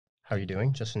How are you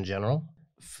doing, just in general?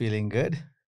 Feeling good.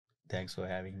 Thanks for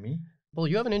having me. Well,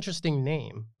 you have an interesting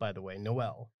name, by the way,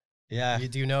 Noel. Yeah.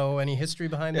 Do you know any history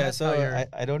behind Yeah. that? So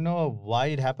I don't know why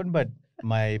it happened, but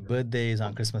my birthday is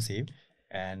on Christmas Eve.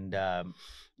 And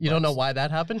you don't know why that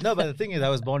happened? no, but the thing is, I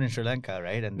was born in Sri Lanka,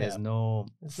 right? And there's Yeah. no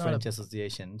It's not French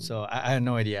association. So I had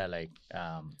no idea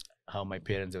how my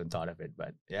parents even thought of it.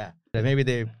 But yeah, maybe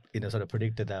they sort of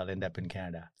predicted that I'll end up in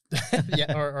Canada.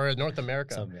 Yeah, or North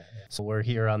America. Somewhere, yeah. So we're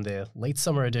here on the late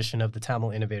summer edition of the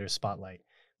Tamil Innovator Spotlight.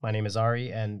 My name is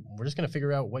Ari, and we're just going to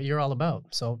figure out what you're all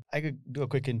about. So I could do a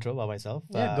quick intro by myself.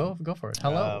 yeah, go for it.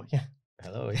 Hello. Yeah.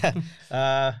 Hello.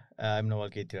 Yeah. I'm Noel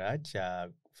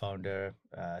Ketiraj, founder,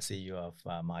 CEO of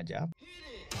Maja.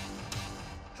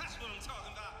 That's what I'm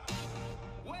talking about.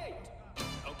 Wait.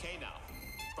 Okay, now,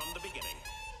 from the beginning.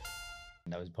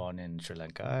 I was born in Sri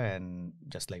Lanka, and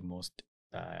just like most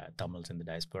Tamils in the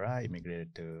diaspora, I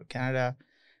immigrated to Canada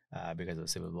because of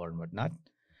civil war and whatnot.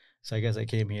 So I guess I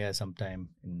came here sometime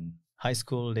in high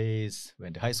school days,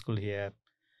 went to high school here,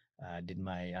 did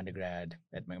my undergrad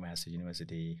at McMaster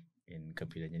University in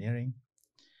computer engineering.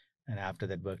 And after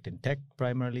that, worked in tech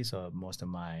primarily. So most of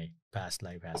my past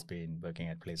life has been working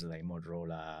at places like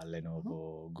Motorola,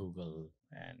 Lenovo, Google,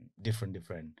 and different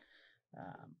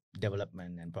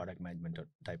development and product management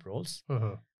type roles.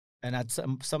 And at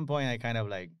some point, I kind of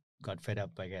like got fed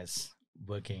up, I guess,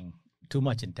 working too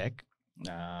much in tech.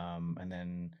 And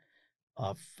then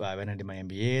I went into my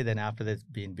MBA. Then after that,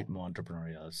 being a bit more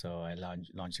entrepreneurial. So I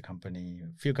launched a company,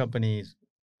 a few companies,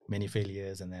 many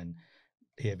failures, and then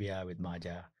here we are with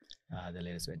Maja, the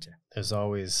latest venture. There's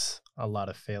always a lot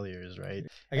of failures, right?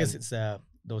 I guess it's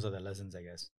those are the lessons, I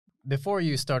guess. Before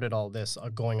you started all this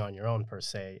going on your own per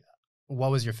se, what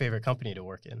was your favorite company to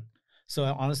work in? So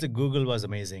honestly, Google was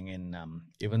amazing. In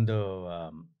even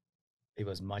though it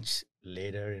was much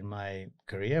later in my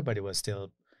career, but it was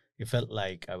still. It felt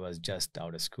like I was just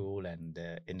out of school, and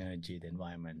the energy, the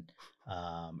environment.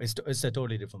 It's a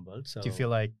totally different world. So do you feel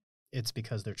like it's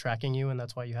because they're tracking you, and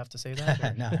that's why you have to say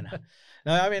that?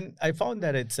 No. I mean, I found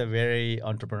that it's a very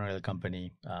entrepreneurial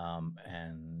company,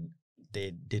 and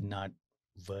they did not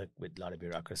work with a lot of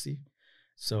bureaucracy.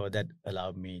 So that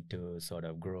allowed me to sort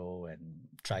of grow and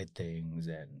try things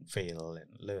and fail and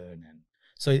learn. And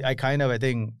so I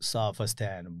think, saw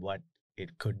firsthand what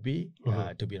it could be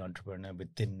to be an entrepreneur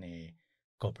within a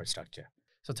corporate structure.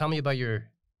 So tell me about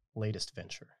your latest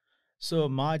venture. So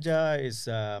Maja is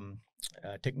a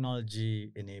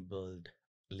technology-enabled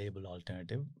label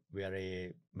alternative. We are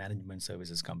a management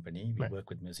services company. We work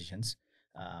with musicians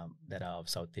that are of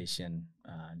South Asian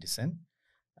descent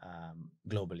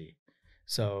globally.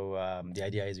 So the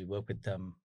idea is we work with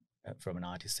them from an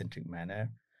artist-centric manner,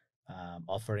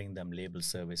 offering them label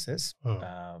services,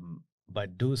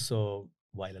 but do so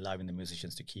while allowing the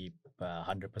musicians to keep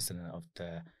 100% of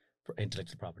the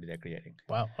intellectual property they're creating.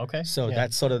 Wow. Okay. So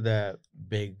that's sort of the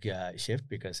big shift,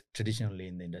 because traditionally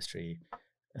in the industry,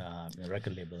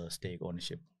 record labels take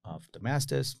ownership of the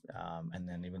masters, and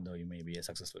then even though you may be a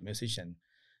successful musician,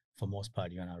 for most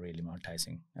part you're not really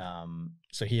monetizing.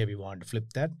 So here we want to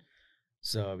flip that.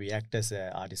 So we act as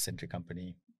an artist-centric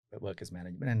company, work as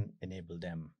management, and enable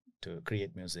them to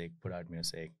create music, put out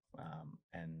music,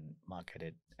 and market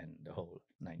it, and the whole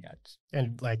 9 yards.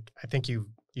 And like, I think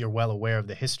you're well aware of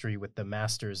the history with the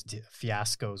masters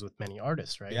fiascos with many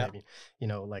artists, right? Yeah. I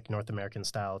mean, like North American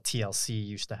style, TLC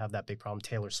used to have that big problem.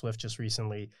 Taylor Swift just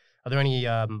recently. Are there any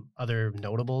other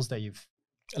notables that you've?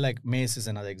 Like Mace is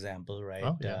another example, right?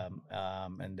 Oh, yeah.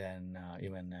 And then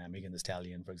even Megan Thee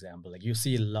Stallion, for example. Like you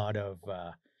see a lot of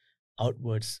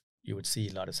outwards. You would see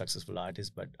a lot of successful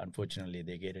artists, but unfortunately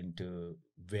they get into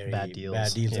very bad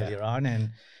deals earlier on.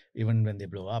 And even when they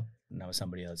blow up, now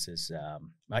somebody else is,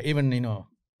 even, a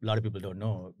lot of people don't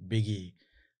know, Biggie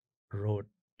wrote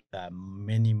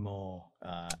many more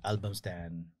albums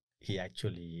than he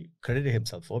actually credited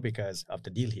himself for because of the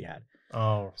deal he had.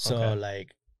 Oh, okay.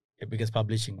 So because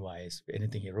publishing wise,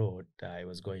 anything he wrote, it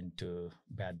was going to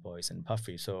Bad Boys and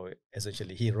Puffy. So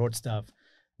essentially he wrote stuff,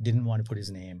 didn't want to put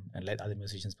his name, and let other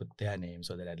musicians put their name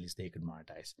so that at least they could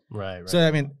monetize. Right. So,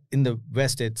 I mean, in the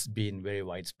West, it's been very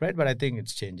widespread, but I think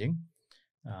it's changing.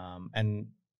 And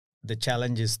the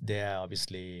challenges there,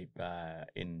 obviously,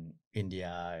 in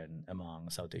India and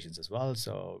among South Asians as well.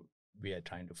 So we are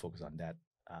trying to focus on that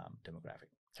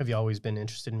demographic. Have you always been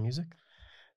interested in music?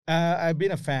 I've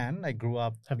been a fan. I grew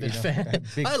up. I've been a fan.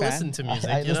 Big I fan. listen to music.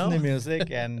 I listen to music,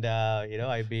 and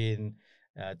I've been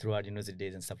throughout university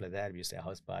days and stuff like that. We used to have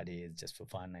house parties just for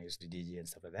fun. I used to DJ and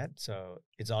stuff like that. So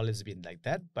it's always been like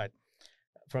that. But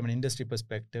from an industry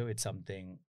perspective, it's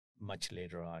something much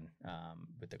later on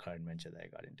with the current venture that I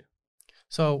got into.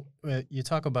 So you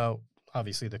talk about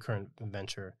obviously the current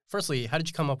venture. Firstly, how did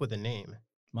you come up with the name?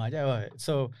 Maja.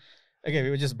 So again,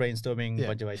 we were just brainstorming a Yeah.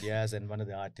 bunch of ideas, and one of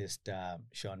the artists,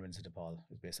 Sean Vincent de Paul,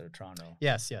 is based out of Toronto.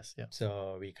 Yes, yes, yeah.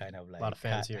 So we kind of like lot of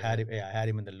fans here, had yeah. him, I had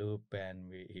him in the loop,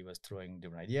 and he was throwing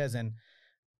different ideas. And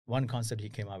one concept he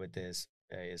came up with is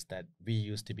that we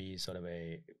used to be sort of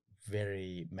a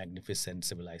very magnificent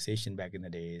civilization back in the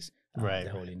days, Right, the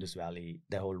whole right. Indus Valley,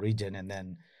 the whole region, and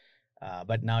then,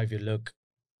 but now if you look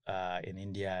in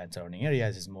India and surrounding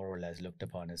areas, is more or less looked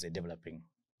upon as a developing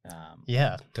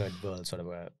Yeah. third world sort of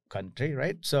a country,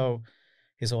 right? So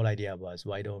his whole idea was,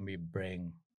 why don't we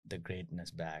bring the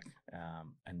greatness back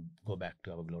and go back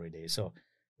to our glory days? So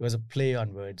it was a play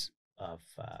on words of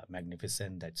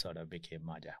magnificent that sort of became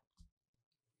Maja.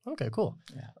 Okay, cool.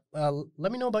 Yeah.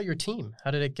 Let me know about your team.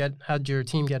 How did your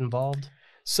team get involved?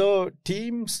 So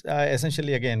teams,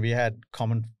 essentially, again, we had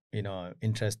common,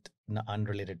 interest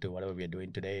unrelated to whatever we are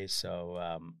doing today.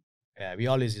 So we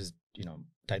always just,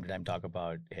 time to time talk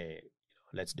about, hey,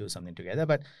 let's do something together.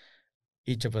 But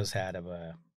each of us had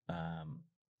our,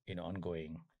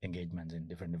 ongoing engagements in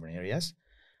different areas.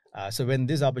 So when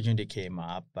this opportunity came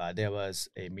up, there was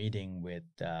a meeting with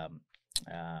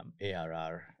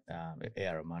AR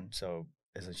Rahman. So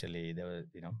essentially, there was,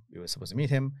 we were supposed to meet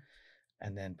him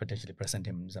and then potentially present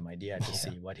him some idea to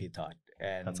see what he thought.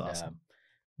 And That's awesome.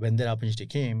 When that opportunity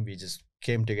came, we just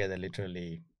came together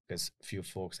literally because a few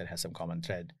folks that had some common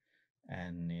thread.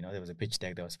 And, there was a pitch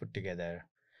deck that was put together.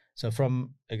 So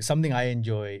from something I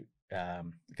enjoy,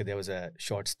 because there was a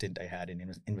short stint I had in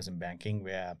investment banking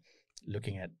where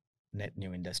looking at net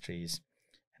new industries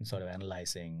and sort of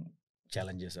analyzing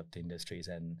challenges of the industries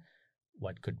and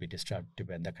what could be disruptive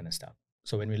and that kind of stuff.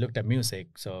 So when we looked at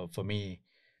music, so for me,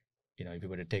 if you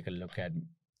were to take a look at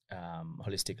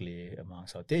holistically among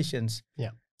South Asians,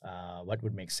 what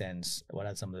would make sense? What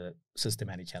are some of the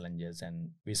systematic challenges? And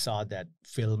we saw that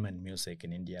film and music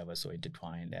in India was so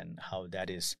intertwined, and how that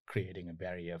is creating a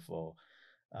barrier for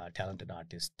talented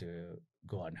artists to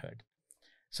go unheard.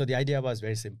 So the idea was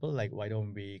very simple: like, why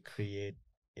don't we create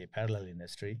a parallel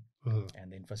industry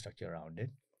and the infrastructure around it,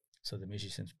 so the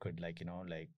musicians could,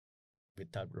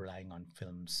 without relying on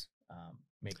films,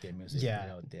 make their music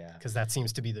out there. Because that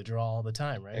seems to be the draw all the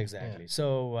time, right? Exactly.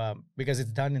 So because it's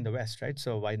done in the West, right?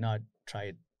 So why not try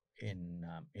it in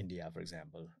India, for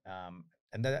example?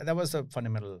 And that was a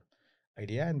fundamental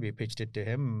idea, and we pitched it to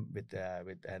him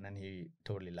and then he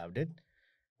totally loved it,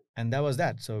 and that was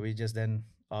that. So we just then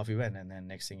off we went, and then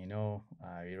next thing you know,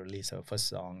 we released our first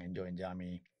song, Enjoy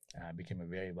Njami. Became a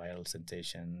very viral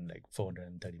sensation, like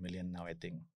 430 million now, I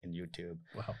think, in YouTube.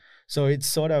 Wow. So it's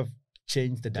sort of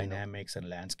changed the dynamics and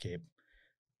landscape,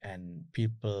 and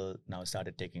people now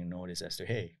started taking notice as to,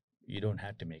 hey, you don't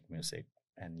have to make music,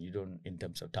 and you don't, in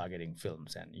terms of targeting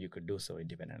films, and you could do so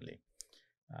independently.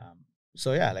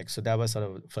 So that was sort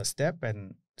of the first step,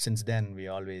 and since then we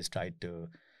always tried to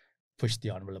push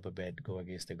the envelope a bit, go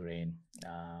against the grain.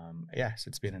 So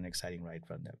it's been an exciting ride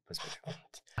from that perspective.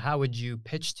 How would you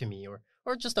pitch to me,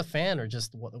 or just a fan, or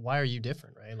just why are you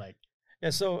different, right?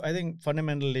 So I think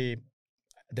fundamentally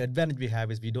the advantage we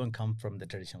have is we don't come from the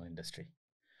traditional industry.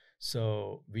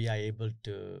 So we are able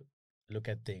to look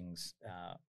at things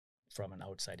from an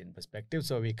outside-in perspective.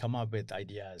 So we come up with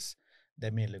ideas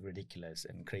that may look ridiculous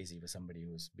and crazy for somebody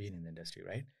who's been in the industry,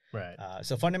 right? Right.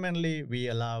 So fundamentally, we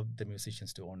allow the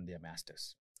musicians to own their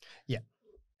masters. Yeah.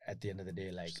 At the end of the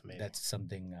day, that's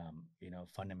something,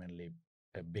 fundamentally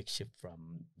a big shift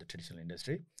from the traditional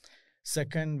industry.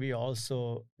 Second, we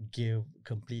also give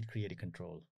complete creative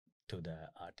control to the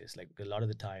artist. Like a lot of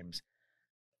the times,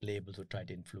 labels would try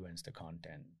to influence the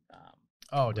content.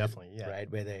 Definitely, yeah.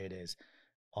 Right, whether it is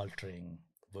altering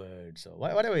words or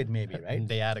whatever it may be, right?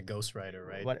 They add a ghostwriter,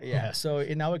 right? So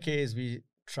in our case, we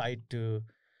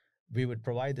would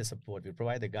provide the support, we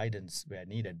provide the guidance where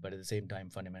needed, but at the same time,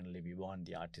 fundamentally, we want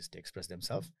the artist to express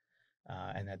themselves,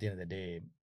 and at the end of the day,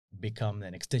 become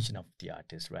an extension of the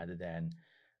artist rather than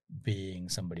being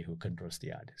somebody who controls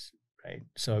the artist, right?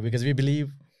 So because we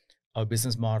believe our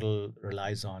business model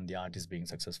relies on the artist being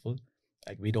successful.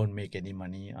 Like, we don't make any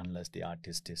money unless the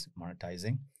artist is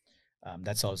monetizing.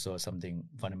 That's also something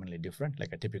fundamentally different.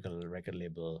 Like a typical record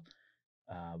label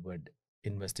would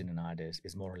invest in an artist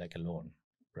is more like a loan,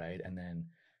 right? And then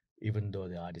even though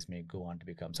the artist may go on to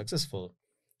become successful,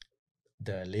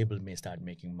 the label may start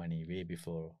making money way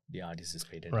before the artist is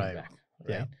paid anything back,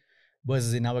 right? Yeah.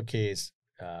 Versus in our case,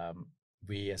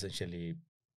 we essentially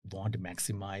want to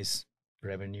maximize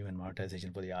revenue and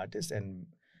monetization for the artist, and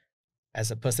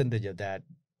as a percentage of that,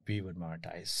 we would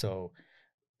monetize. So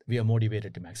we are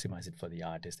motivated to maximize it for the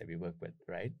artist that we work with,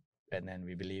 right? and then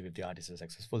we believe if the artist is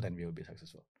successful, then we will be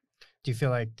successful. Do you feel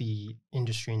like the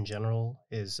industry in general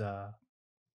is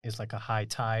like a high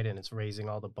tide and it's raising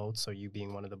all the boats? So you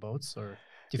being one of the boats, or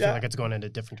do you feel Yeah. like it's going in a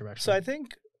different direction? So I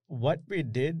think what we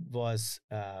did was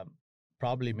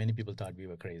probably many people thought we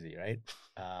were crazy, right?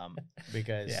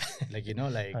 Because Yeah. like, you know,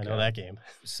 like I know that game.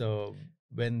 so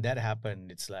when that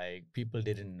happened, it's like people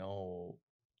didn't know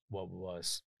what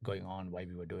was going on, why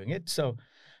we were doing it. So,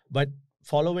 but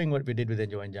following what we did with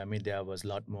Enjoy and Jammy, there was a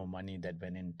lot more money that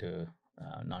went into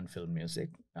non-film music.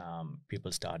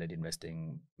 People started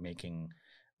investing, making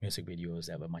music videos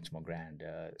that were much more grand,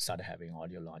 started having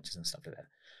audio launches and stuff like that.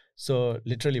 So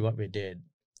literally what we did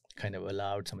kind of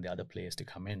allowed some of the other players to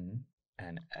come in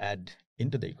and add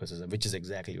into the ecosystem, which is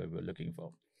exactly what we were looking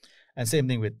for. And same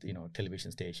thing with, you know,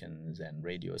 television stations and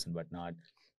radios and whatnot.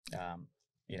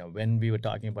 You know, when we were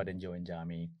talking about Enjoy and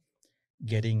Jammy,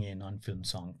 getting a non-film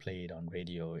song played on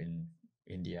radio in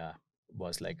India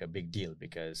was like a big deal,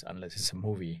 because unless it's a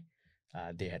movie,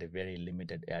 they had a very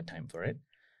limited airtime for it.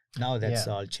 Now that's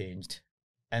Yeah. all changed.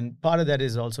 And part of that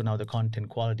is also now the content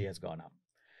quality has gone up.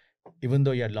 Even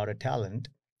though you had a lot of talent,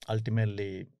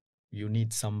 ultimately you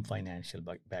need some financial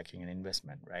backing and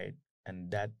investment, right?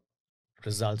 And that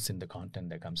results in the content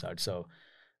that comes out. So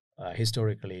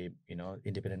historically, you know,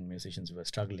 independent musicians were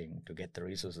struggling to get the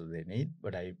resources they need,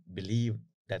 but I believe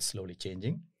that's slowly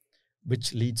changing,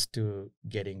 which leads to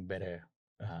getting better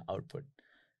output,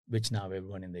 which now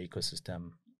everyone in the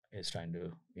ecosystem is trying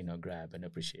to, you know, grab and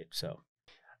appreciate. So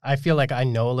I feel like I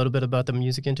know a little bit about the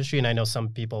music industry, and I know some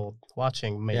people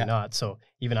watching may Yeah. not. So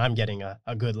even I'm getting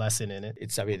a good lesson in it.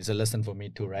 it's I mean, it's a lesson for me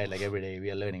too, right? Like every day we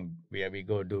are learning, we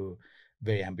go do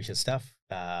very ambitious stuff,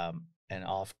 and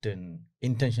often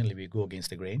intentionally we go against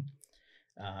the grain,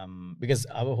 because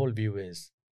our whole view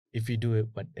is if we do it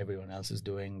what everyone else is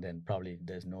doing, then probably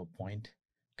there's no point,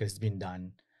 because it's been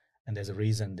done and there's a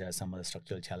reason there are some other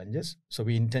structural challenges. So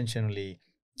we intentionally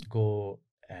go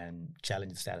and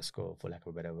challenge the status quo, for lack of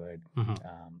a better word, Mhm.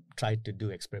 try to do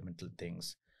experimental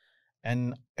things.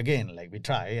 And again, like we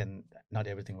try and not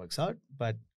everything works out,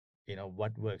 but you know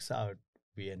what works out,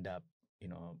 we end up, you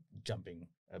know, jumping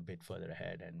a bit further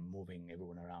ahead and moving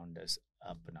everyone around us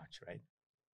up a notch, right?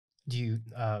 Do you,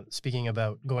 speaking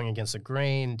about going against the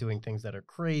grain, doing things that are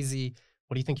crazy,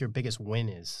 what do you think your biggest win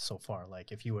is so far?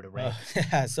 Like if you were to rank,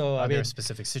 Yeah, so are I there mean,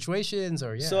 specific situations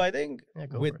or yeah? so I think Yeah,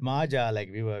 go with for it. Maja, like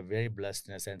we were very blessed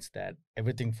in a sense that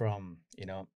everything from, you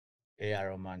know,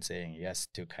 A.R. Rahman saying yes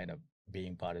to kind of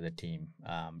being part of the team,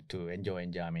 to Enjoy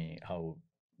and Jammy, how,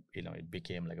 you know, it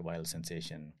became like a viral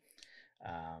sensation.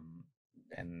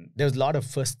 And there was a lot of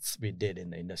firsts we did in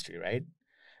the industry, right?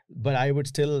 But I would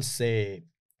still say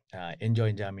Enjoy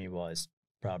and Jammy was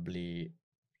probably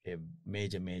a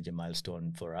major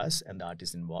milestone for us and the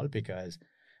artists involved, because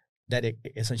that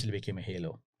essentially became a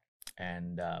halo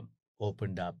and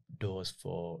opened up doors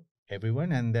for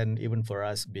everyone. And then even for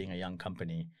us being a young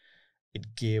company,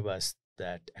 it gave us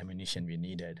that ammunition we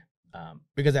needed,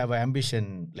 because our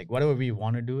ambition, like whatever we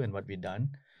want to do and what we've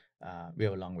done, we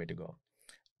have a long way to go.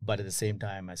 But at the same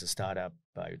time, as a startup,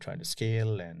 you're trying to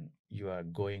scale and you are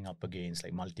going up against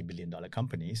like multi-billion-dollar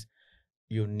companies.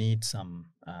 You need some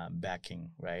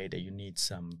backing, right? You need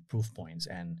some proof points,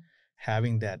 and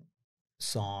having that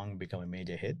song become a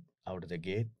major hit out of the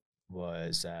gate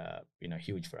was, you know,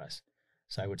 huge for us.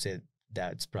 So I would say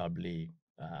that's probably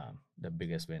the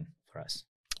biggest win for us.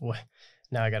 What?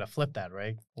 Now I got to flip that,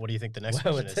 right? What do you think the next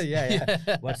Well, question is?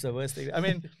 yeah. What's the worst thing? I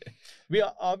mean, we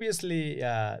obviously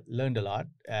learned a lot,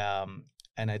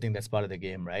 and I think that's part of the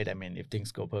game, right? I mean, if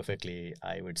things go perfectly,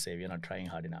 I would say we're not trying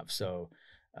hard enough. So,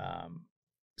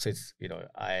 so it's, you know,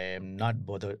 I am not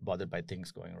bothered by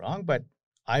things going wrong. But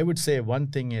I would say one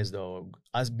thing is, though,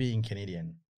 us being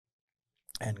Canadian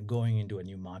and going into a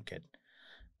new market,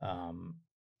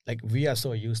 like we are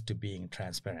so used to being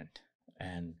transparent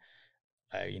and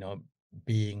you know,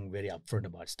 being very upfront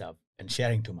about stuff and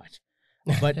sharing too much.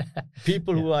 But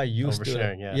people who are used to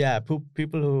oversharing, yeah.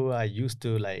 people who are used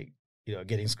to, like, you know,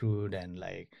 getting screwed and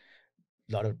like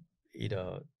a lot of, you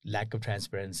know, lack of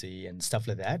transparency and stuff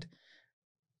like that,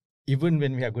 even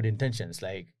when we have good intentions,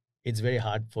 like it's very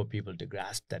hard for people to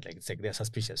grasp that. Like it's like they're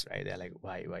suspicious, right? They're like,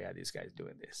 why are these guys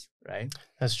doing this, right?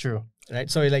 That's true.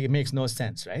 Right. So like it makes no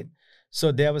sense, right?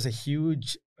 So there was a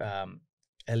huge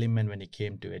element when it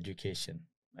came to education,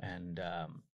 and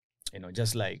you know,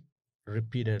 just like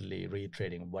repeatedly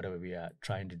reiterating whatever we are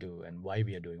trying to do and why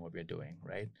we are doing what we are doing,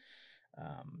 right?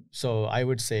 So I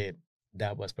would say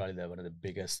that was probably one of the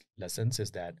biggest lessons,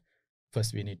 is that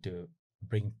first we need to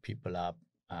bring people up,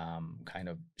 kind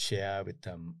of share with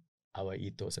them our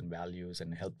ethos and values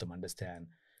and help them understand,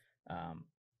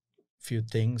 few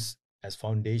things as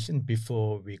foundation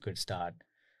before we could start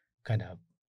kind of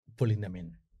pulling them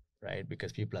in, right?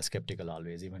 Because people are skeptical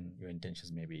always, even your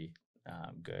intentions may be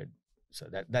good. So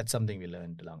that's something we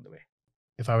learned along the way.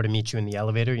 If I were to meet you in the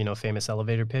elevator, famous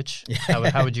elevator pitch, Yeah.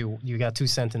 how would you got 2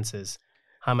 sentences.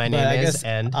 Hi, my But name I is, guess,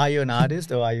 and are you an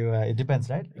artist or are you? It depends,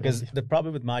 right? Because the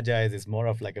problem with Marja is it's more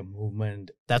of like a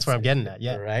movement. that's where I'm getting at.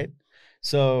 Yeah. Right.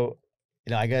 So,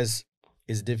 I guess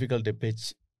it's difficult to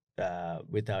pitch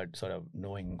without sort of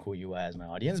knowing who you are as my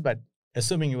audience. But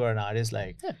assuming you are an artist,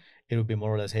 like it would be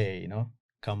more or less, hey,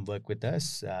 come work with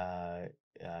us.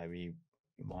 We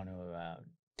want to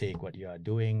take what you are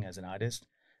doing as an artist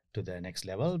to the next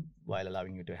level while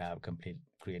allowing you to have complete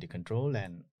creative control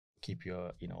and keep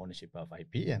your ownership of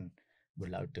IP, and would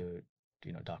love to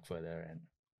talk further and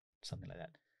something like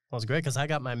that. Well, it's great because I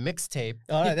got my mixtape.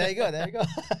 All right, there you go.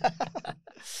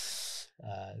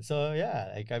 So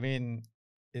yeah, like I mean,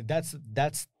 that's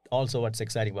also what's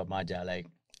exciting about Marja. Like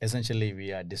essentially,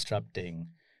 we are disrupting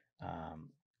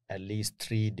at least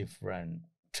 3 different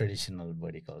traditional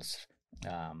verticals.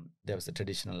 There was the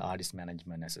traditional artist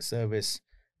management as a service.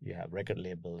 You have record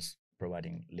labels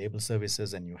providing label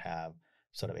services, and you have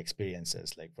sort of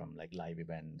experiences like from like live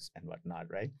events and whatnot,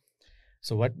 right?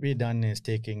 So what we've done is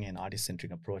taking an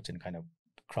artist-centric approach and kind of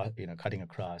cutting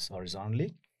across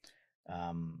horizontally.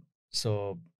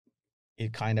 So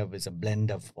it kind of is a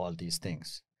blend of all these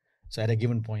things. So at a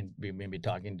given point, we may be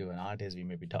talking to an artist, we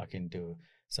may be talking to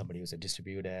somebody who's a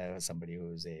distributor, somebody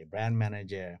who's a brand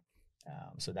manager.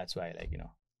 So that's why, like,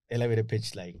 elevator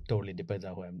pitch, like, totally depends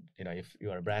on who I'm, if you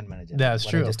are a brand manager. That's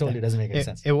what true. I just told you doesn't make any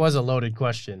sense. It was a loaded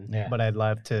question, Yeah. but I'd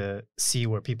love to see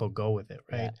where people go with it,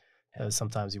 right? Yeah.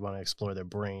 Sometimes you want to explore their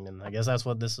brain, and I guess that's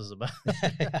what this is about.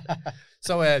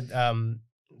 So,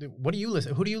 what do you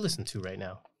listen? Who do you listen to right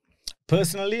now?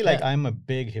 Personally, like I'm a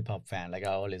big hip hop fan, like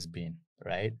I've always been,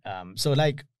 right? So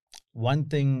like one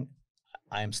thing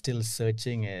I'm still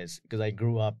searching is because I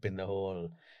grew up in the whole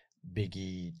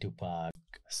Biggie, Tupac,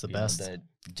 It's the best. the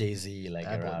Jay-Z like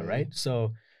Bad boy, era, baby. right?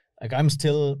 So like I'm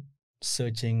still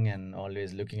searching and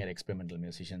always looking at experimental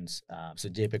musicians. So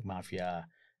JPEG Mafia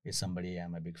is somebody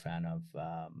I'm a big fan of.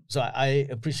 So I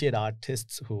appreciate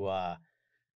artists who are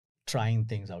trying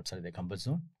things outside their comfort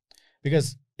zone,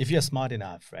 because if you're smart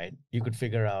enough, right, you could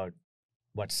figure out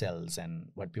what sells and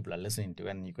what people are listening to,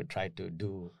 and you could try to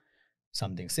do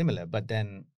something similar. But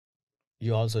then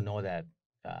you also know that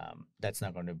that's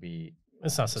not going to be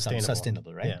It's not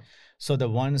sustainable. right? Yeah. So the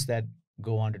ones that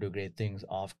go on to do great things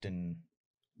often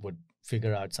would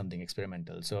figure out something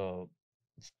experimental. So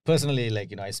personally,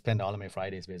 like, I spend all of my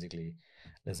Fridays basically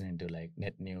listening to like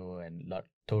net new and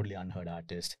totally unheard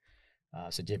artists.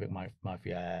 So JPEG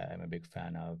Mafia, I'm a big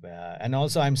fan of. And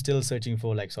also I'm still searching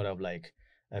for like sort of like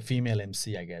a female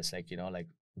MC, I guess, like, like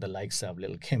the likes of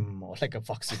Lil Kim or like a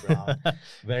Foxy Brown.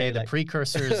 Hey, the like,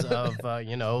 precursors of,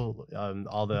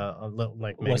 all the,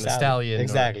 like Megan Thee what's out- Stallion.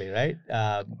 Exactly, right?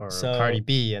 Or So Cardi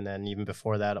B. And then even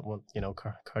before that,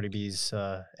 Cardi B's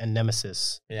and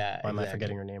Nemesis. yeah, Why am I exactly.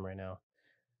 forgetting her name right now?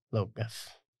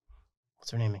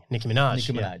 What's her name? Nicki Minaj.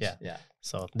 Nicki Minaj, Yeah.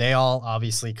 So they all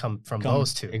obviously come from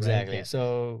those two. right? Exactly. Yeah.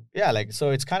 So yeah, like, so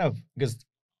it's kind of, because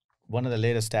one of the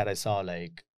latest stat I saw,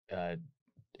 like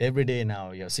every day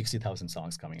now you have 60,000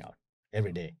 songs coming out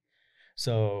every day.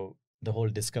 So the whole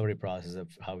discovery process of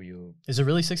how you, Is it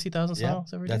really 60,000 yeah,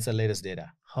 songs every day? that's the latest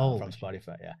data Holy from shit.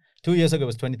 Spotify. Yeah. 2 years ago it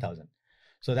was 20,000.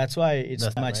 So that's why it's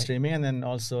That's much right. streaming, and then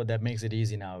also that makes it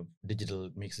easy now. Digital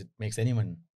makes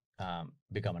anyone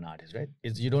become an artist, right?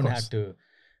 You don't course. have to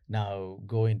now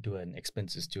go into an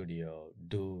expensive studio,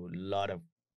 do a lot of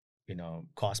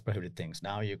cost prohibitive things.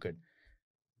 Now you could,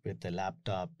 with a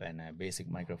laptop and a basic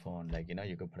microphone, like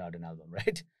you could put out an album,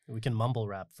 right? We can mumble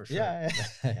rap for sure.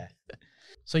 Yeah.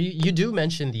 So you do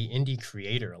mention the indie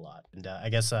creator a lot, and I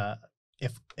guess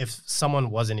if someone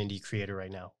was an indie creator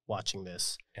right now watching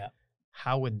this, Yeah.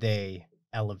 how would they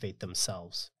elevate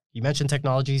themselves? You mentioned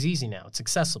technology is easy now; it's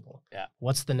accessible. Yeah.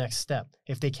 What's the next step?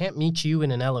 If they can't meet you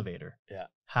in an elevator, Yeah.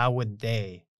 how would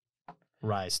they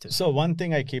rise to? So one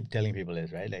thing I keep telling people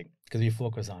is, right, like, because we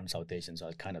focus on South Asian, so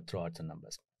I'll kind of throw out some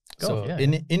numbers. Go, So yeah.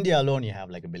 in India alone, you have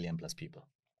like 1 billion plus people,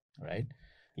 right?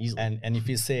 Easily. And if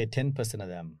you say 10% of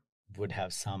them would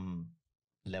have some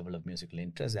level of musical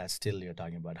interest, that's still, you're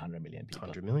talking about 100 million people,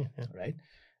 100 million. Yeah. right?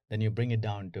 Then you bring it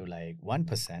down to like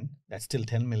 1%, that's still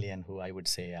 10 million who I would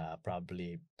say are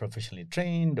probably professionally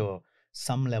trained or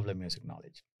some level of music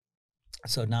knowledge.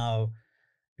 So now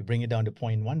you bring it down to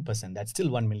 0.1%, that's still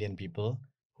 1 million people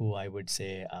who I would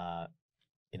say are,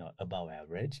 above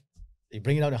average. You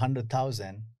bring it down to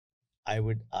 100,000, I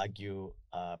would argue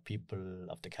people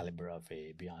of the caliber of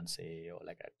a Beyonce or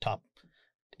like a top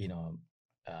you know,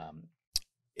 um,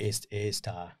 A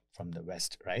star from the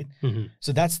West, right? Mhm.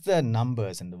 So that's the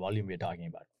numbers and the volume we're talking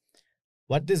about.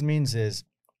 What this means is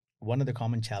one of the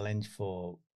common challenge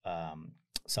for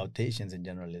South Asians in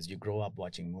general is you grow up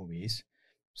watching movies,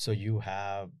 so you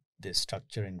have this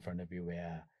structure in front of you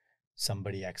where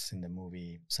somebody acts in the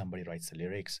movie, somebody writes the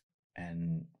lyrics,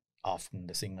 and often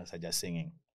the singers are just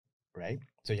singing, right?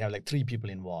 So you have like three people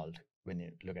involved when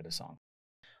you look at a song.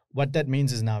 What that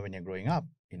means is now when you're growing up,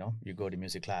 you go to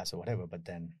music class or whatever, but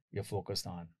then you're focused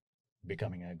on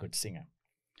becoming a good singer.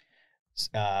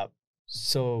 Uh,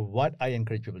 so what I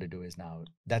encourage people to do is now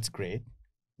that's great.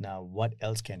 Now, what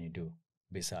else can you do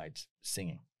besides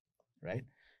singing, right?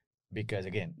 Because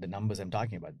again, the numbers I'm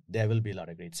talking about, there will be a lot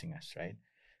of great singers, right?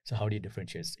 So how do you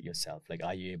differentiate yourself? Like,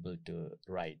 are you able to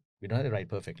write? We don't have to write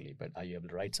perfectly, but are you able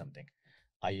to write something?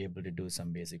 Are you able to do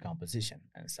some basic composition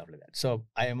and stuff like that? So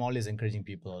I am always encouraging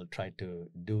people try to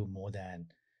do more than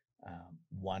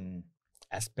one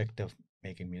aspect of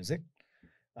making music.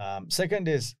 Second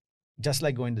is just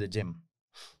like going to the gym.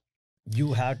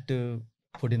 You have to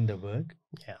put in the work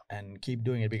Yeah. and keep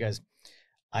doing it, because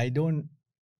I don't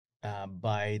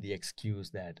buy the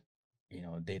excuse that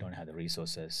they don't have the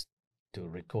resources to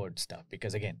record stuff.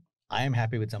 Because again, I am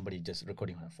happy with somebody just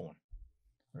recording on a phone,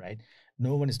 right?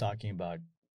 No one is talking about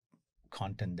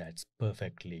content that's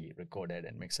perfectly recorded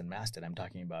and mixed and mastered. I'm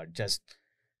talking about just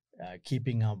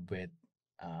keeping up with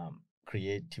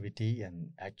creativity and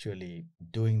actually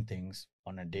doing things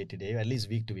on a day-to-day, at least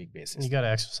week-to-week basis. You got to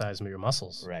exercise your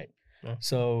muscles. Right. Yeah.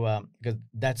 So because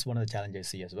that's one of the challenges I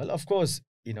see as well. Of course,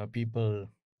 people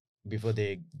before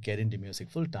they get into music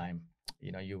full time,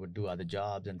 you would do other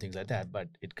jobs and things like that, but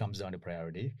it comes down to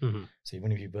priority. Mhm. So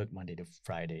even if you work Monday to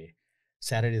Friday,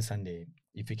 Saturday, Sunday,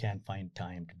 if you can't find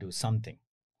time to do something,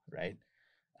 right,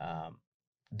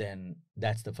 then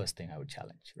that's the first thing I would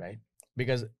challenge, right?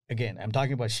 Because again, I'm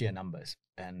talking about sheer numbers,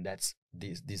 and that's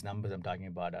these numbers I'm talking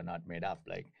about are not made up.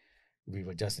 Like, we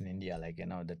were just in India, like,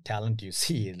 the talent you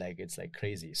see, like, it's like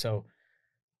crazy. So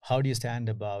how do you stand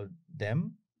about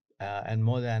them? And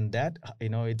more than that,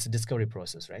 it's a discovery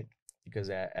process, right? Because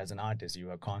as an artist, you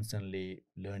are constantly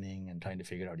learning and trying to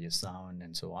figure out your sound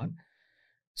and so on.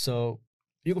 So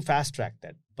you can fast track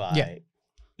that by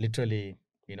literally,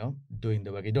 doing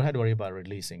the work. You don't have to worry about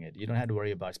releasing it. You don't have to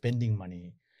worry about spending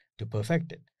money to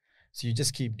perfect it. So you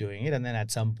just keep doing it. And then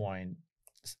at some point,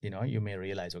 you may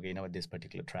realize, okay, this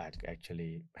particular track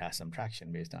actually has some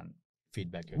traction based on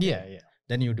feedback you're getting. Yeah.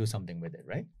 Then you do something with it,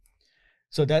 right?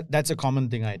 So that's a common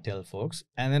thing I tell folks.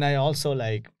 And then I also,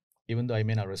 like, even though I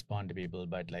may not respond to people,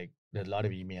 but like there's a lot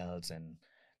of emails and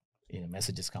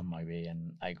messages come my way,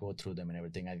 and I go through them and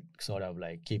everything. I sort of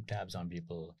like keep tabs on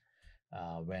people.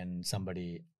 When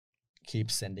somebody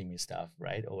keeps sending me stuff,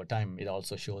 right, over time, it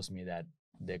also shows me that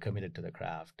they're committed to the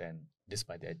craft and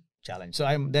despite their challenge. So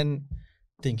I'm then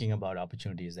thinking about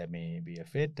opportunities that may be a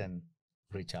fit and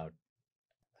reach out.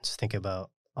 Just think about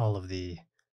all of the,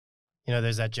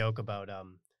 there's that joke about,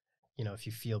 if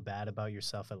you feel bad about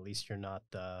yourself, at least you're not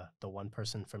the one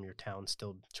person from your town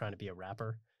still trying to be a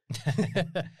rapper.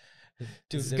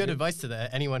 It's good advice to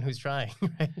anyone who's trying,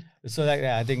 right? So like,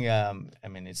 I think, I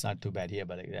mean, it's not too bad here,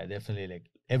 but like, definitely,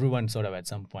 like, everyone sort of at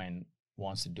some point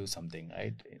wants to do something,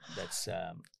 right? That's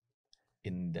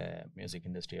in the music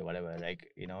industry or whatever, like,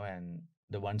 and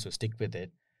the ones who stick with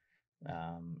it,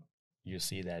 you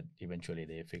see that eventually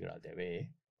they figure out their way.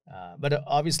 But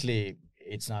obviously,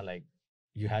 it's not like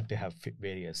you had to have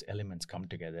various elements come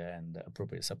together and the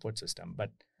appropriate support system.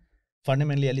 But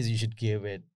fundamentally, at least you should give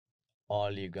it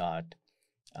all you got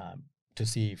to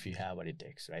see if you have what it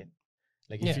takes, right?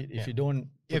 Like, if you don't,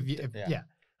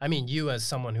 I mean, you as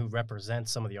someone who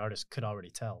represents some of the artists could already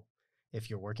tell if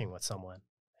you're working with someone,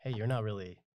 hey, you're not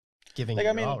really giving it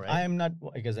your all, right? I'm not,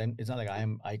 because it's not like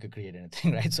I could create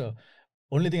anything, right? So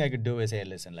only thing I could do is, hey,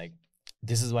 listen, like,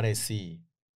 this is what I see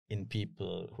in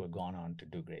people who have gone on to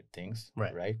do great things,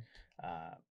 right?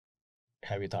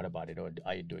 Have you thought about it, or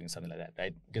are you doing something like that,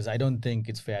 right? Because I don't think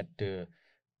it's fair to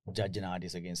judge an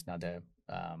artist against another,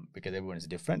 because everyone is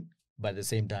different. But at the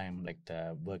same time, like,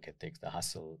 the work ethics, the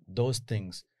hustle, those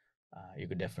things, you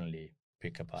could definitely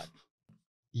pick apart.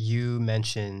 You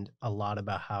mentioned a lot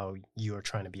about how you are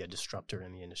trying to be a disruptor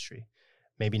in the industry.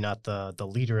 Maybe not the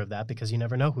leader of that, because you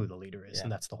never know who the leader is,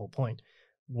 and that's the whole point.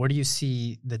 Where do you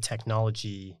see the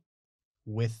technology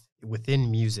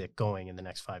within music going in the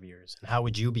next 5 years, and how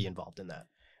would you be involved in that?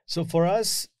 So for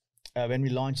us, when we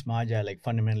launched Maja, like,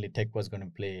 fundamentally tech was going to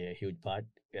play a huge part,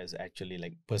 because actually,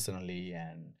 like, personally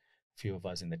and few of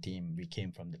us in the team, we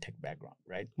came from the tech background,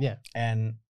 right? Yeah.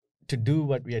 And to do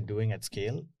what we are doing at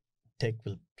scale, tech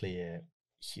will play a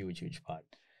huge part.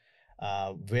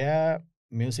 Where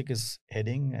music is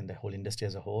heading and the whole industry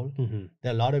as a whole,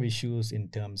 there are a lot of issues in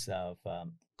terms of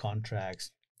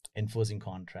contracts, enforcing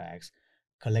contracts,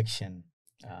 collection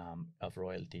of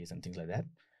royalties and things like that.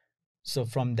 So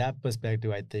from that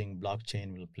perspective, I think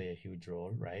blockchain will play a huge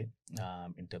role, right?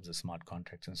 In terms of smart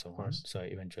contracts and so on. So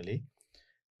eventually,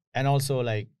 and also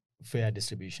like fair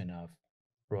distribution of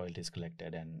royalties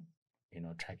collected and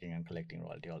tracking and collecting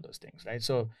royalty, all those things, right?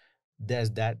 So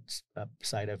there's that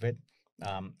side of it.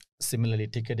 Similarly,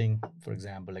 ticketing, for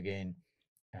example, again,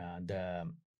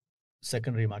 the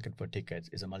secondary market for tickets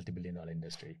is a multi-billion-dollar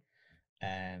industry,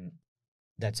 and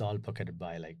that's all pocketed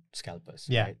by like scalpers,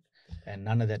 right? And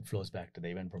none of that flows back to the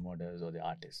event promoters or the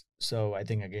artists. So I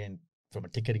think again, from a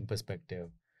ticketing perspective,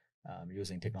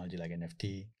 using technology like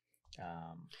NFT,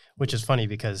 which is funny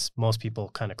because most people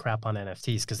kind of crap on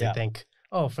NFTs because they think,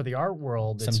 oh, for the art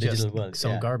world, it's just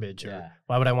some garbage. Or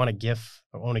why would I want a GIF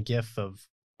or own a GIF of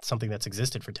something that's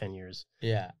existed for 10 years?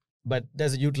 Yeah, but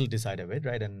there's a utility side of it,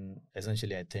 right? And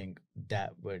essentially, I think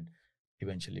that would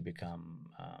eventually become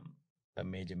a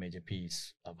major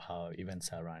piece of how events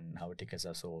are run, how tickets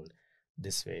are sold.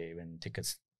 This way, when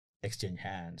tickets exchange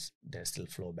hands, there's still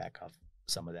flow back of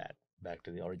some of that back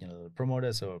to the original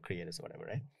promoters or creators or whatever,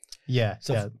 right? Yeah.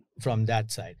 So from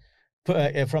that side,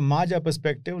 from Maja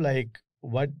perspective, like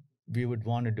what we would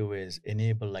want to do is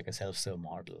enable like a self-serve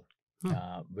model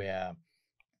where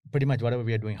pretty much whatever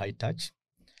we are doing high touch,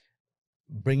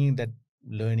 bringing that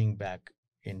learning back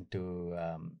into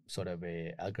sort of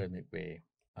a algorithmic way,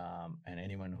 and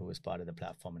anyone who is part of the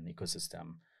platform and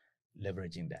ecosystem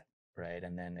leveraging that, right?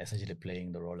 And then essentially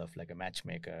playing the role of like a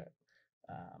matchmaker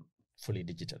fully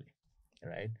digitally,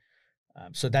 right?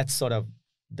 So that's sort of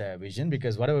the vision,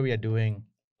 because whatever we are doing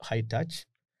high touch,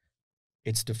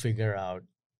 it's to figure out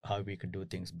how we could do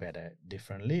things better,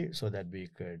 differently, so that we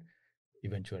could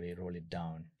eventually roll it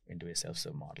down into a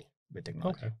self-serve model with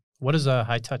technology. Okay. What does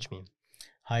high touch mean?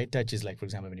 High touch is like, for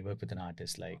example, when you work with an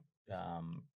artist, like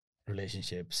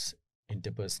relationships,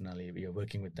 interpersonally, you're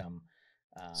working with them.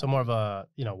 So more of a,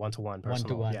 one-to-one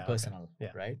personal. One-to-one personal,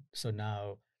 right? So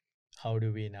now, how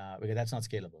do we now, because that's not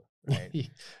scalable, right?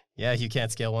 Yeah, you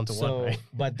can't scale one-to-one, right?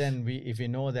 But then if we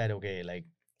know that, okay, like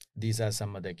these are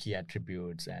some of the key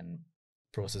attributes and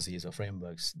processes or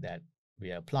frameworks that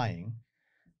we are applying,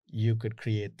 you could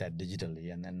create that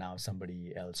digitally, and then now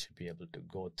somebody else should be able to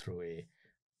go through a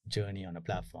journey on a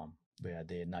platform where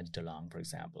they nudged along, for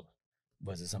example,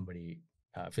 versus somebody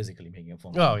physically making a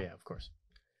phone call. Oh, yeah, of course.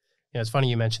 Yeah, it's funny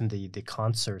you mentioned the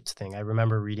concerts thing. I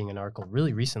remember reading an article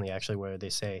really recently, actually, where they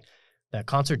say that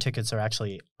concert tickets are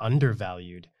actually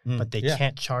undervalued, but they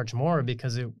can't charge more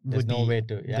because there's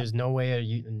no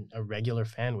way a regular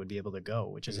fan would be able to go,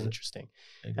 which is interesting.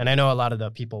 And I know a lot of the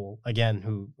people, again,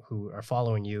 who are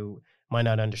following you might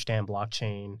not understand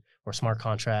blockchain or smart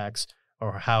contracts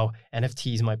or how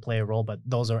NFTs might play a role, but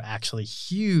those are actually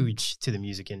huge to the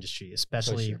music industry,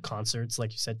 especially concerts,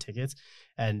 like you said, tickets.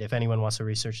 And if anyone wants to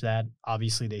research that,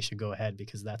 obviously they should go ahead,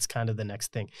 because that's kind of the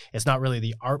next thing. It's not really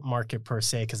the art market per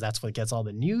se, because that's what gets all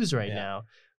the news right now.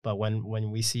 But when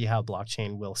we see how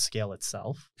blockchain will scale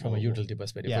itself. From a utility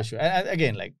perspective, for sure. And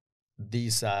again, like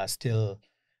these are still,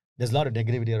 there's a lot of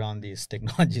negativity around these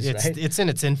technologies, right? It's in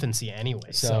its infancy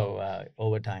anyway. So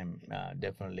over time,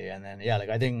 definitely. And then, like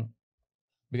I think,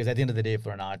 because at the end of the day,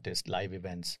 for an artist, live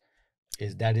events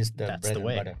is bread and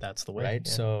butter. That's the way, right?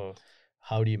 Yeah. So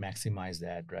how do you maximize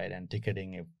that, right? And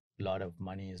ticketing, if a lot of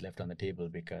money is left on the table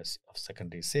because of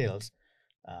secondary sales,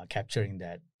 capturing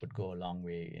that would go a long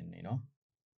way in,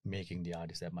 making the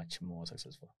artist that much more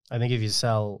successful. I think if you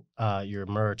sell your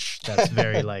merch that's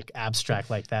very like abstract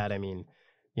like that, I mean,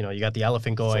 you got the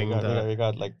elephant going. So you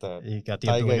got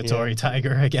the obligatory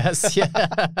tiger, I guess. Yeah,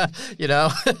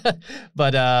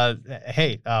 But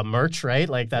hey, merch, right?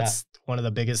 Like that's one of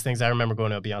the biggest things. I remember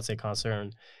going to a Beyonce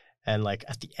concert, and like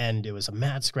at the end, it was a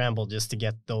mad scramble just to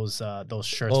get those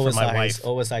shirts for my wife.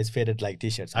 Oversized faded like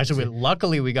t-shirts. Actually,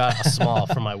 luckily we got a small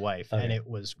for my wife, and it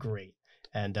was great.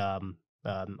 And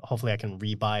hopefully I can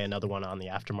rebuy another one on the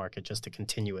aftermarket just to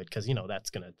continue it, because that's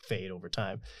gonna fade over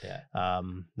time.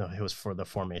 No, it was for the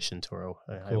Formation tour,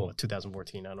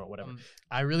 2014. I don't know, whatever.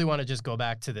 I really want to just go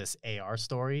back to this AR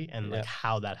story and like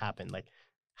how that happened. Like,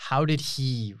 how did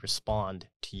he respond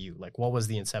to you? Like, what was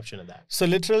the inception of that? So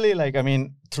literally, like, I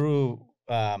mean, through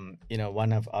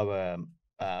one of our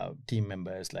team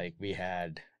members, like we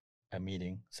had a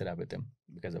meeting set up with him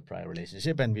because of prior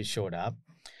relationship, and we showed up.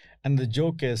 And the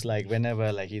joke is like,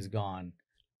 whenever like he's gone,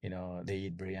 they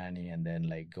eat biryani and then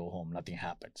like go home, nothing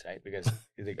happens, right? Because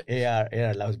like,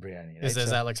 AR loves biryani. Right? Is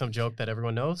that like some joke that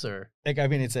everyone knows, or? Like, I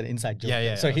mean, it's an inside joke.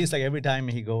 Yeah. So he's like, every time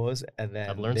he goes, and I've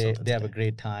then learned something they have a today.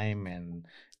 great time,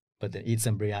 but then eat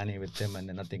some biryani with him, and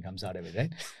then nothing comes out of it,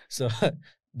 right? So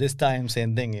this time,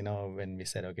 same thing, when we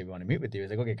said, okay, we want to meet with you, he's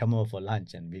like, okay, come over for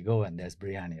lunch, and we go, and there's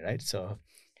biryani, right? So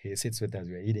he sits with us,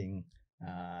 we're eating,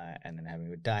 and then having a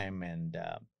good time, and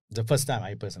the first time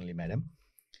I personally met him,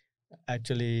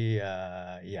 actually,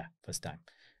 first time.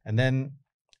 And then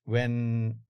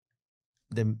when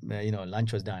the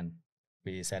lunch was done,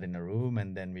 we sat in a room,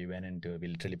 and then we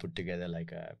literally put together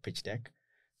like a pitch deck,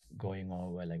 going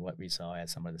over like what we saw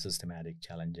as some of the systematic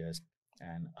challenges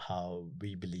and how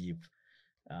we believe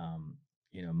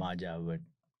Maja would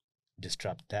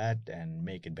disrupt that and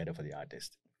make it better for the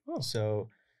artist. Oh. So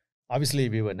obviously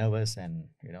we were nervous, and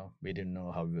we didn't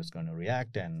know how he was going to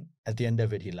react, and at the end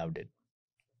of it, he loved it.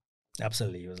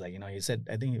 Absolutely. He was like, he said,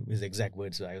 I think his exact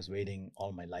words, I was waiting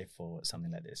all my life for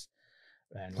something like this.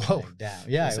 And Whoa. like, damn.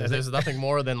 Yeah. There's nothing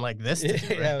more than like this to do,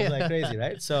 right? Yeah, it was like crazy,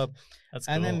 right? So that's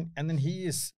and cool. then he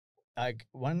is like,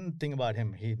 one thing about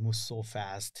him, he moves so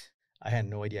fast. I had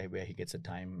no idea where he gets the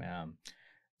time.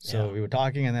 So Yeah. we were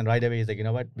talking, and then right away he's like, you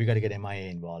know what, we got to get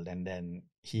MIA involved. And then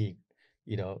he,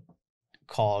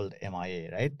 called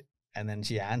MIA, right? And then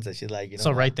she answers. She's like,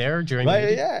 So right there during the right,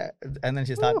 meeting? yeah. And then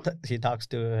she talks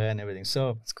to her and everything.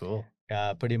 So That's cool.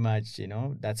 pretty much,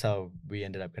 that's how we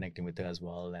ended up connecting with her as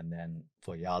well. And then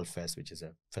for YALFest, which is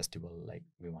a festival like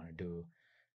we want to do,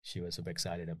 she was super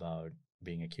excited about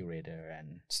being a curator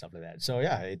and stuff like that. So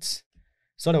yeah, it's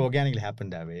sort of organically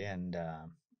happened that way. And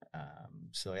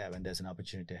so yeah, when there's an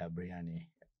opportunity to have biryani,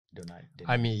 do not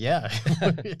deny. I mean, yeah.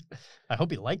 I hope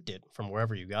he liked it from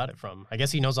wherever you got it from. I guess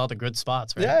he knows all the good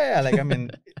spots, right? Yeah. Like, I mean,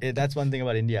 that's one thing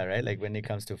about India, right? Like when it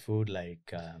comes to food, like,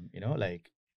 like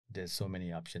there's so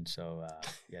many options. So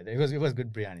yeah, it was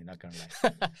good biryani, not gonna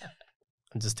lie.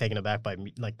 I'm just taken aback by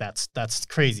like that's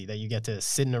crazy that you get to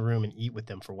sit in a room and eat with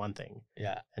them for one thing.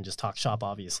 Yeah. And just talk shop,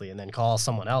 obviously, and then call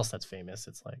someone else that's famous.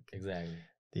 It's like Exactly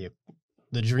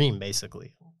the dream,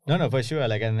 basically. No, for sure.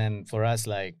 Like, and then for us,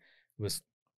 like,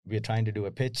 we're trying to do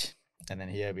a pitch, and then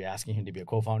here we're asking him to be a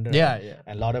co-founder. Yeah.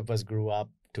 And a lot of us grew up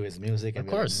to his music, and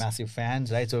Of we're like course. massive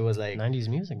fans, right? So it was like 90s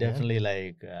music, definitely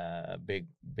like a big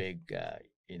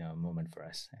moment for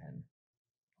us. And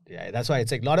yeah, that's why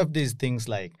it's like a lot of these things,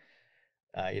 like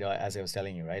as I was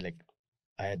telling you, right? Like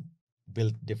I had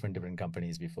built different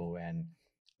companies before, and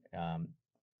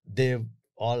they've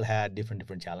all had different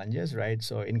challenges, right?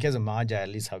 So in case of Maja, at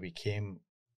least how we came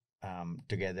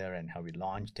together and how we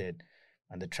launched it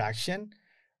and the traction,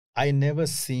 I never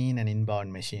seen an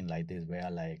inbound machine like this where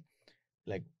like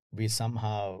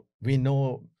we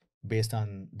know based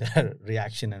on the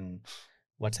reaction and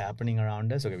what's happening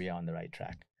around us, okay, we are on the right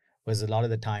track. Because a lot of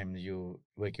the time you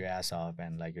work your ass off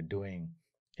and like you're doing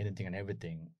anything and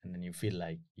everything, and then you feel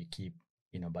like you keep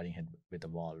butting head with the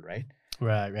wall, right?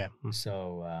 Right. Yeah.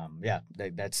 So yeah,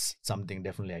 that's something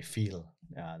definitely I feel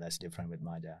that's different with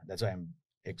Maja. That's why I'm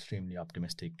extremely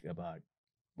optimistic about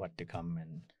what to come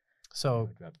and So,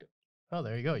 what we're up to. oh,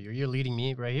 there you go. You're leading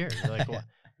me right here. You're like,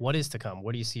 what is to come?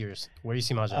 What do you see where do you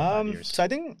see Maja in 5 years? So I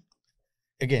think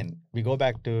again we go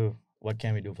back to what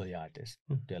can we do for the artists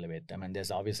to elevate them, and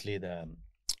there's obviously the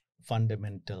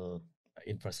fundamental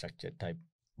infrastructure type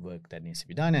work that needs to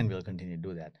be done, and we'll continue to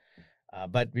do that.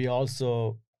 But we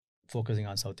also focusing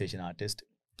on South Asian artists.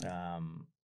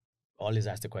 Always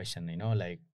ask the question,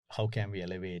 like how can we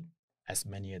elevate as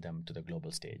many of them to the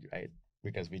global stage, right?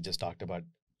 Because we just talked about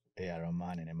A.R.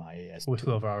 Rahman and MIA as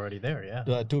Who are already there,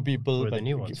 yeah. two people, Who are the but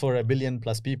new ones? for 1 billion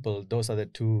plus people, those are the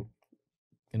two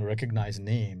recognized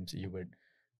names you would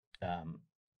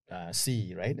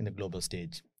see, right, in the global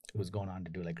stage, who's gone on to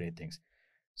do like great things.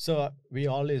 So we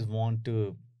always want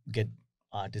to get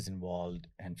artists involved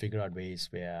and figure out ways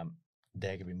where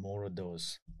there can be more of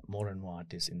those, more and more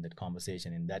artists in that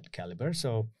conversation in that caliber.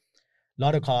 So a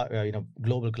lot of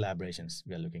global collaborations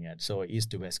we are looking at. So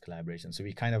east to west collaboration. So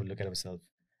we kind of look at ourselves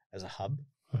as a hub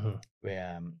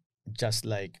where just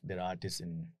like there are artists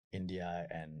in India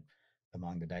and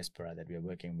among the diaspora that we are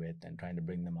working with and trying to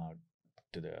bring them out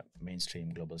to the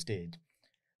mainstream global stage,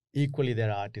 equally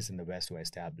there are artists in the West who are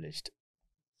established,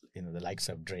 the likes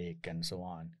of Drake and so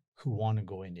on, who want to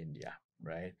go in India,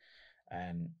 right?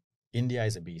 And India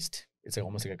is a beast. It's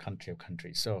almost like a country of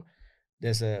countries. So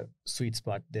there's a sweet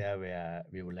spot there where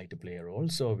we would like to play a role.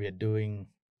 So we are doing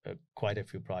quite a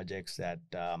few projects that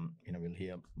we'll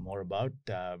hear more about,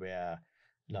 where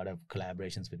a lot of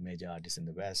collaborations with major artists in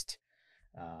the West,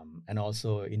 and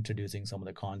also introducing some of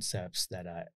the concepts that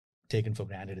are taken for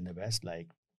granted in the West, like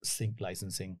sync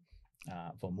licensing,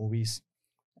 for movies.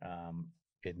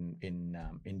 In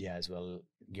India as well,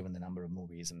 given the number of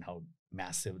movies and how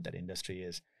massive that industry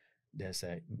is, there's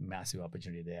a massive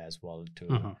opportunity there as well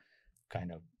to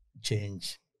kind of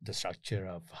change the structure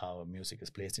of how music is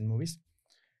placed in movies.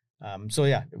 So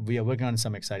yeah, we are working on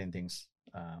some exciting things.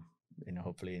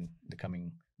 Hopefully in the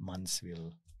coming months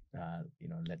we'll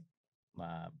let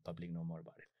public know more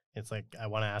about it. It's like I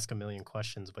want to ask a million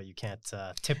questions, but you can't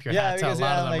tip your hat to a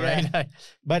lot of them, right?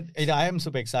 But I am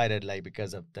super excited,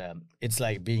 because of it's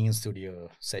like being in studio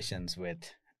sessions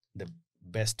with the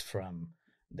best from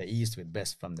the East with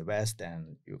best from the West,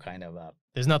 and you kind of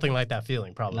there's nothing like that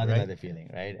feeling, probably, nothing right? like the feeling,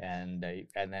 right? And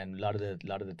then a lot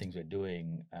of the things we're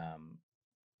doing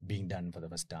being done for the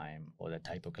first time, or the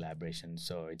type of collaboration.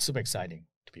 So it's super exciting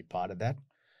to be part of that.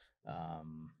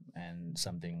 And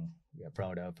something we are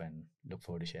proud of and look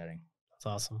forward to sharing. That's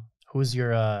awesome. Who's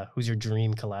your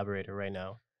dream collaborator right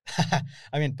now?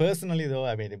 I mean, personally though,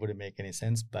 it wouldn't make any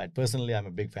sense, but personally I'm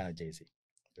a big fan of Jay-Z,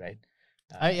 right?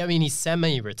 I mean, he's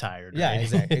semi-retired, yeah,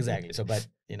 right? exactly. So, but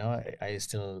I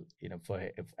still,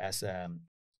 as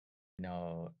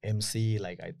MC,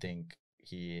 I think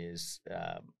he is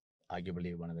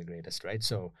arguably one of the greatest, right?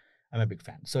 So I'm a big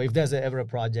fan. So if there's ever a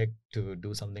project to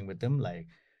do something with him,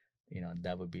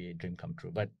 that would be a dream come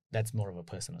true. But that's more of a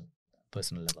personal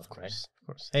level, of course, right? Of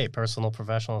course. Hey, personal,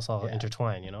 professional, it's all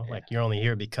intertwined, Like you're only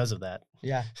here because of that.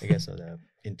 Yeah, I guess so. The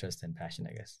interest and passion,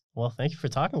 I guess. Well, thank you for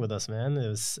talking with us, man. It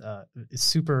was it's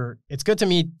super. It's good to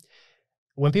meet.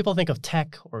 When people think of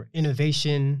tech or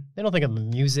innovation, they don't think of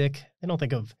music. They don't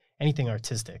think of anything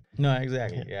artistic. No,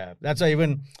 exactly. Yeah. That's why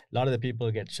even a lot of the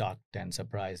people get shocked and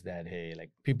surprised that, hey,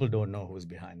 people don't know who's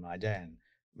behind Maja. And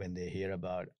when they hear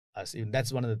about us, even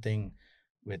that's one of the things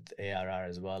with ARR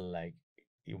as well.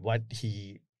 What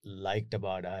he liked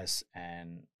about us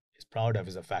and is proud of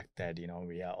is the fact that,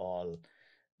 we are all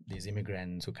these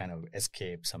immigrants who kind of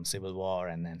escaped some civil war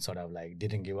and then sort of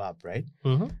didn't give up, right?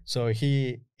 Mm-hmm. So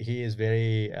he is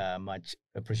very much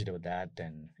appreciative of that,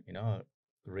 and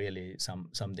really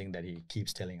something that he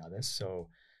keeps telling others. So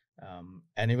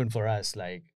and even for us,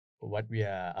 what we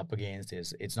are up against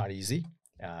is it's not easy.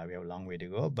 We have a long way to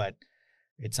go, but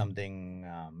it's something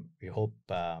we hope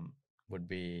would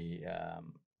be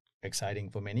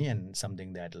exciting for many, and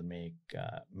something that will make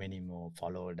many more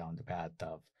follow down the path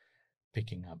of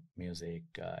picking up music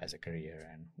as a career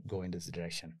and go in this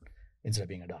direction instead of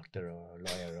being a doctor or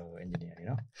lawyer or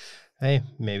engineer, Hey,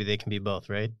 maybe they can be both,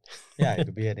 right? Yeah, you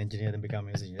could be an engineer then become a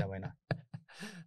musician. Yeah, why not?